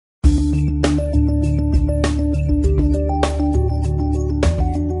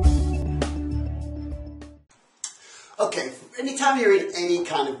Anytime you're in any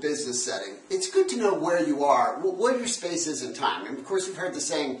kind of business setting, it's good to know where you are, where your space is in time. And of course, you've heard the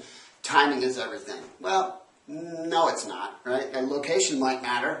saying, timing is everything. Well, no, it's not, right? And location might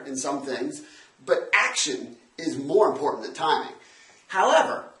matter in some things, but action is more important than timing.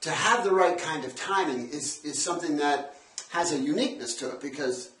 However, to have the right kind of timing is something that has a uniqueness to it,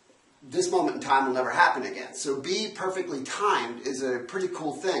 because this moment in time will never happen again. So be perfectly timed is a pretty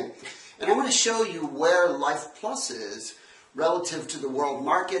cool thing. And I'm going to show you where Life Plus is relative to the world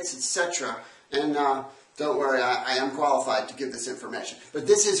markets, etc. And don't worry, I am qualified to give this information. But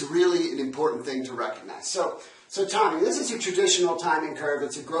this is really an important thing to recognize. So timing, this is a traditional timing curve.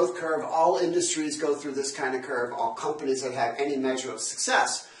 It's a growth curve. All industries go through this kind of curve. All companies that have any measure of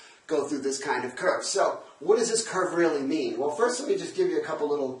success go through this kind of curve. So what does this curve really mean? Well, first let me just give you a couple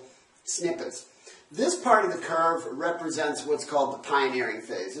little snippets. This part of the curve represents what's called the pioneering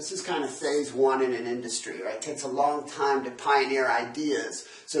phase. This is kind of phase one in an industry, right? It takes a long time to pioneer ideas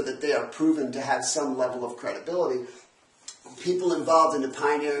so that they are proven to have some level of credibility. People involved in the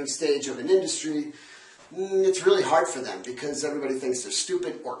pioneering stage of an industry, it's really hard for them because everybody thinks they're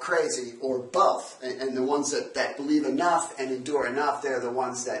stupid or crazy or both. And the ones that believe enough and endure enough, they're the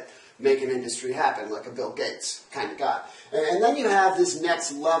ones that make an industry happen, like a Bill Gates kind of guy. And then you have this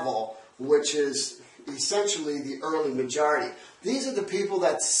next level, which is essentially the early majority. These are the people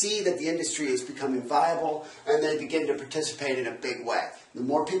that see that the industry is becoming viable and they begin to participate in a big way. The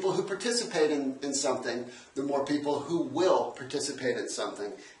more people who participate in something, the more people who will participate in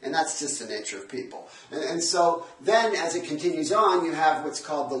something. And that's just the nature of people. And so then as it continues on, you have what's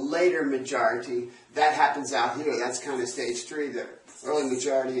called the later majority. That happens out here. That's kind of stage 3 there. Early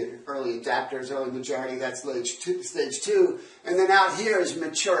majority, early adapters, early majority, that's stage two. And then out here is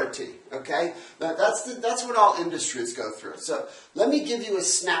maturity, okay? That's what all industries go through. So let me give you a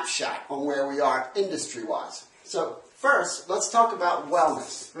snapshot on where we are industry-wise. So first, let's talk about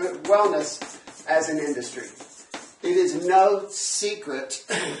wellness. Right? Wellness as an industry. It is no secret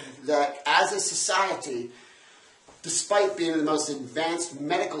that as a society, despite being in the most advanced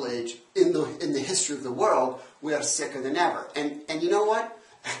medical age in the history of the world, we are sicker than ever. And you know what?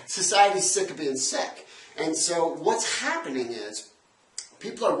 Society's sick of being sick. And so what's happening is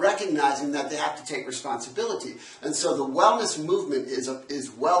people are recognizing that they have to take responsibility. And so the wellness movement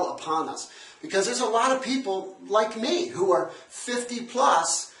is well upon us. Because there's a lot of people like me who are 50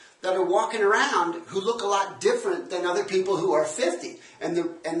 plus that are walking around who look a lot different than other people who are 50. And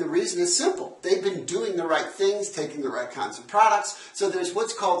the reason is simple. They've been doing the right things, taking the right kinds of products. So there's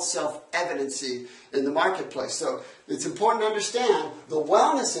what's called self-evidency in the marketplace. So it's important to understand the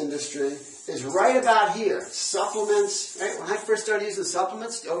wellness industry is right about here. Supplements, right? When I first started using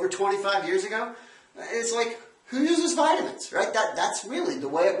supplements over 25 years ago, it's like, who uses vitamins, right? That's really the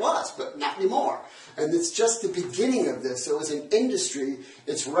way it was, but not anymore. And it's just the beginning of this. So as an industry,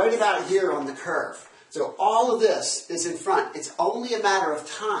 it's right about here on the curve. So all of this is in front. It's only a matter of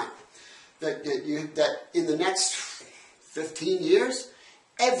time that in the next 15 years,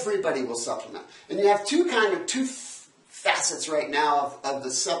 everybody will supplement. And you have two facets right now of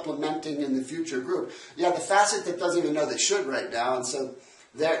the supplementing in the future group. You have the facet that doesn't even know they should right now, and so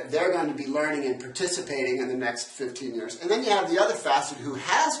they're going to be learning and participating in the next 15 years. And then you have the other facet who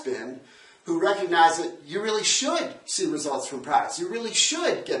has been, who recognize that you really should see results from products. You really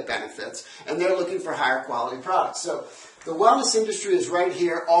should get benefits, and they're looking for higher quality products. So the wellness industry is right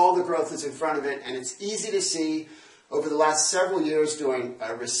here. All the growth is in front of it, and it's easy to see over the last several years during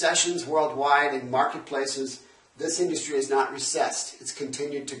recessions worldwide in marketplaces. This industry has not recessed. It's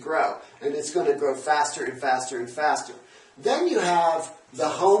continued to grow, and it's going to grow faster and faster and faster. Then you have the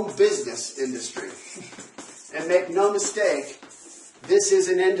home business industry. And make no mistake, this is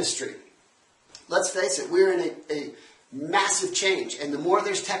an industry. Let's face it, we're in a massive change. And the more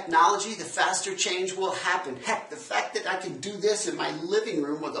there's technology, the faster change will happen. Heck, the fact that I can do this in my living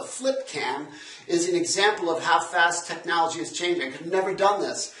room with a flip cam is an example of how fast technology is changing. I could have never done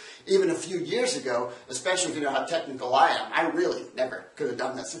this even a few years ago, especially if you know how technical I am. I really never could have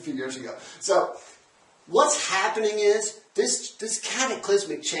done this a few years ago. So what's happening is this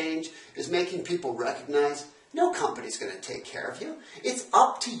cataclysmic change is making people recognize no company's going to take care of you. It's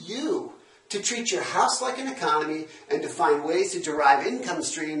up to you to treat your house like an economy and to find ways to derive income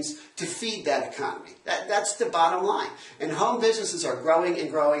streams to feed that economy. That's the bottom line. And home businesses are growing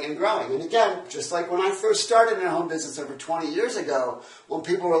and growing and growing. And again, just like when I first started in a home business over 20 years ago, when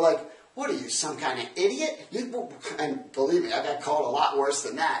people were like, what are you, some kind of idiot? And believe me, I got called a lot worse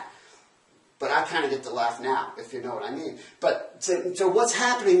than that. But I kind of get to laugh now, if you know what I mean. But so what's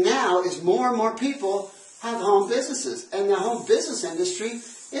happening now is more and more people have home businesses. And the home business industry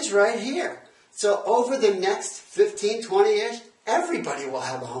is right here. So over the next 15, 20 years, everybody will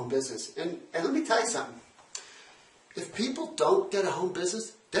have a home business. And let me tell you something. If people don't get a home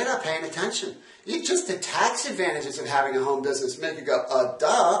business, they're not paying attention. Just the tax advantages of having a home business make you go,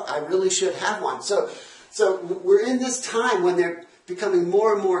 duh, I really should have one. So we're in this time when they're becoming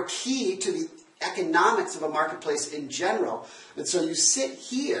more and more key to the economics of a marketplace in general. And so you sit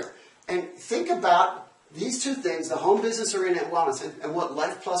here and think about these two things, the home business arena and wellness, and what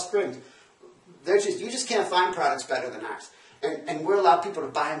Life Plus brings. You just can't find products better than ours. And we're allowing people to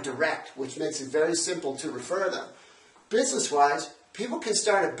buy them direct, which makes it very simple to refer them. Business-wise, people can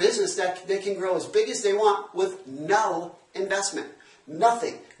start a business that they can grow as big as they want with no investment.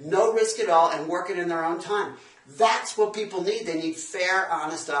 Nothing. No risk at all, and work it in their own time. That's what people need. They need fair,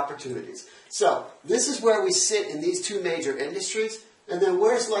 honest opportunities. So this is where we sit in these two major industries. And then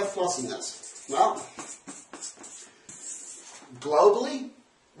where's Life Plus in this? Well, globally,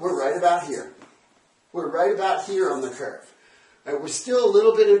 we're right about here. We're right about here on the curve. We're still a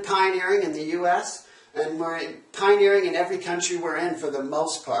little bit in pioneering in the U.S., and we're pioneering in every country we're in for the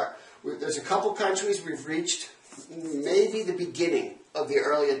most part. There's a couple countries we've reached maybe the beginning of the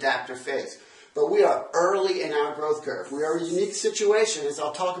early adapter phase. But we are early in our growth curve. We are a unique situation, as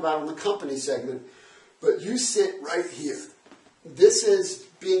I'll talk about in the company segment. But you sit right here. This is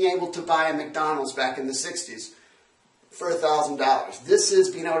being able to buy a McDonald's back in the 60s for $1,000. This is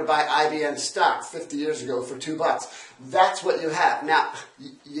being able to buy IBM stock 50 years ago for $2. That's what you have. Now,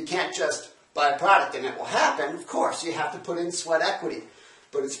 you can't just buy a product and it will happen. Of course, you have to put in sweat equity.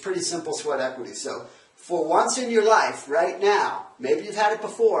 But it's pretty simple sweat equity. So for once in your life, right now, maybe you've had it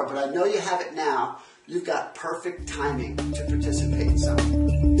before, but I know you have it now, you've got perfect timing to participate in something.